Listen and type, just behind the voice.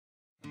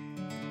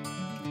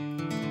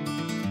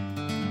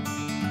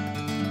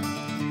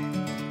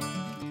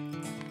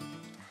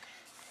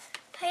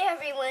Hi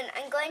everyone,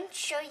 I'm going to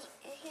show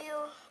you,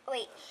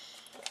 wait.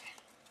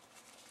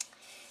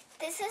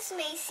 This is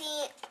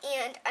Macy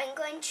and I'm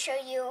going to show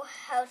you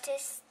how to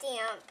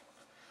stamp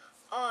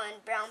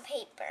on brown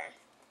paper.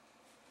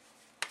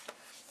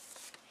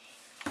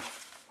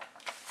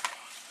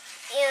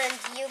 And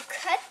you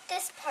cut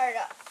this part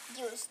off.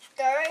 You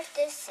start at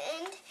this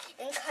end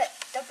and cut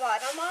the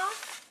bottom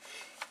off.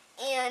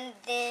 And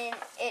then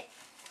it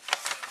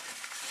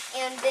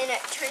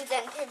turns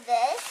into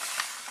this.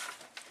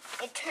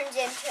 It turns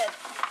into a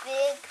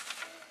big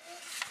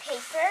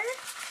paper,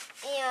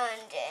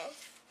 and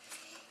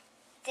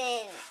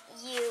then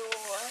you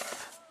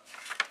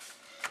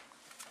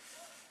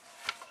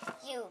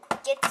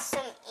get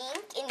some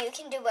ink, and you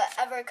can do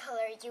whatever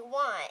color you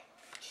want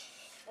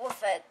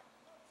with a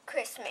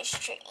Christmas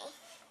tree.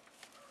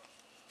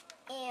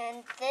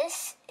 And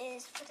this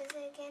is, what is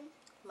it again?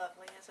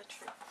 Lovely as a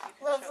tree.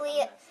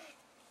 Lovely.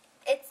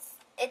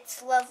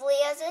 It's lovely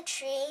as a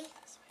tree.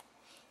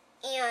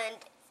 And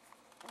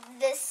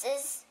this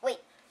is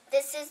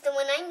the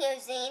one I'm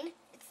using.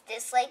 It's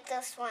just like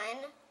this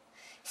one.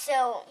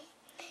 So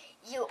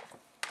you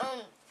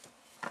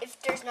if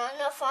there's not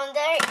enough on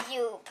there,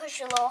 you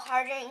push a little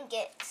harder and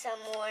get some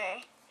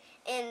more.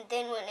 And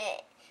then when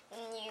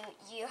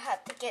you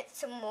have to get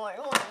some more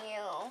when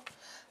you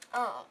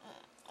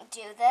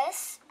do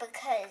this,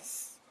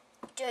 because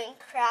doing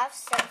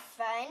crafts are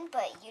fun,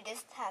 but you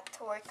just have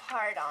to work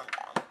hard on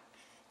them.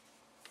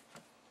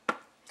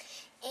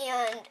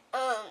 And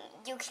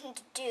you can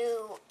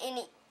do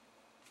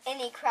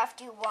any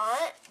craft you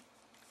want,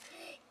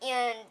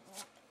 and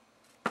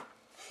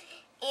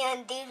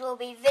these will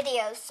be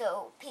videos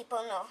so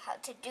people know how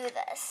to do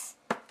this.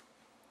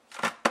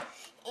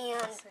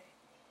 And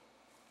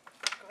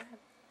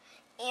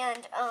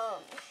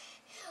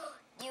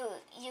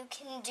you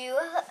can do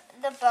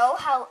the bow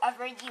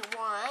however you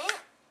want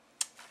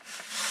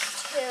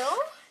to.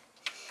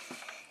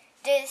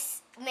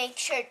 Just make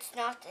sure it's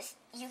not this.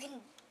 You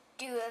can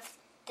do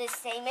the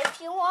same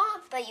if you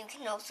want, but you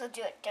can also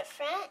do it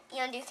different,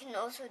 and you can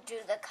also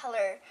do the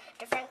color,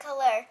 different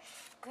color,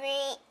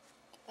 green,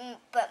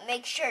 but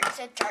make sure it's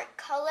a dark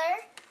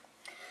color,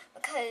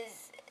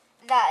 because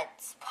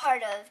that's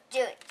part of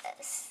doing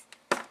this.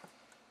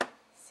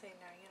 So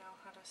now you know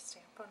how to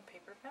stamp on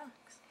paper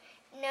bags.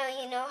 Now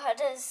you know how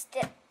to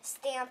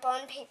stamp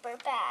on paper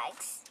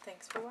bags.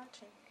 Thanks for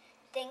watching.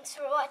 Thanks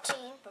for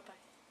watching.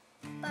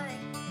 Bye-bye.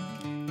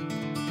 Bye.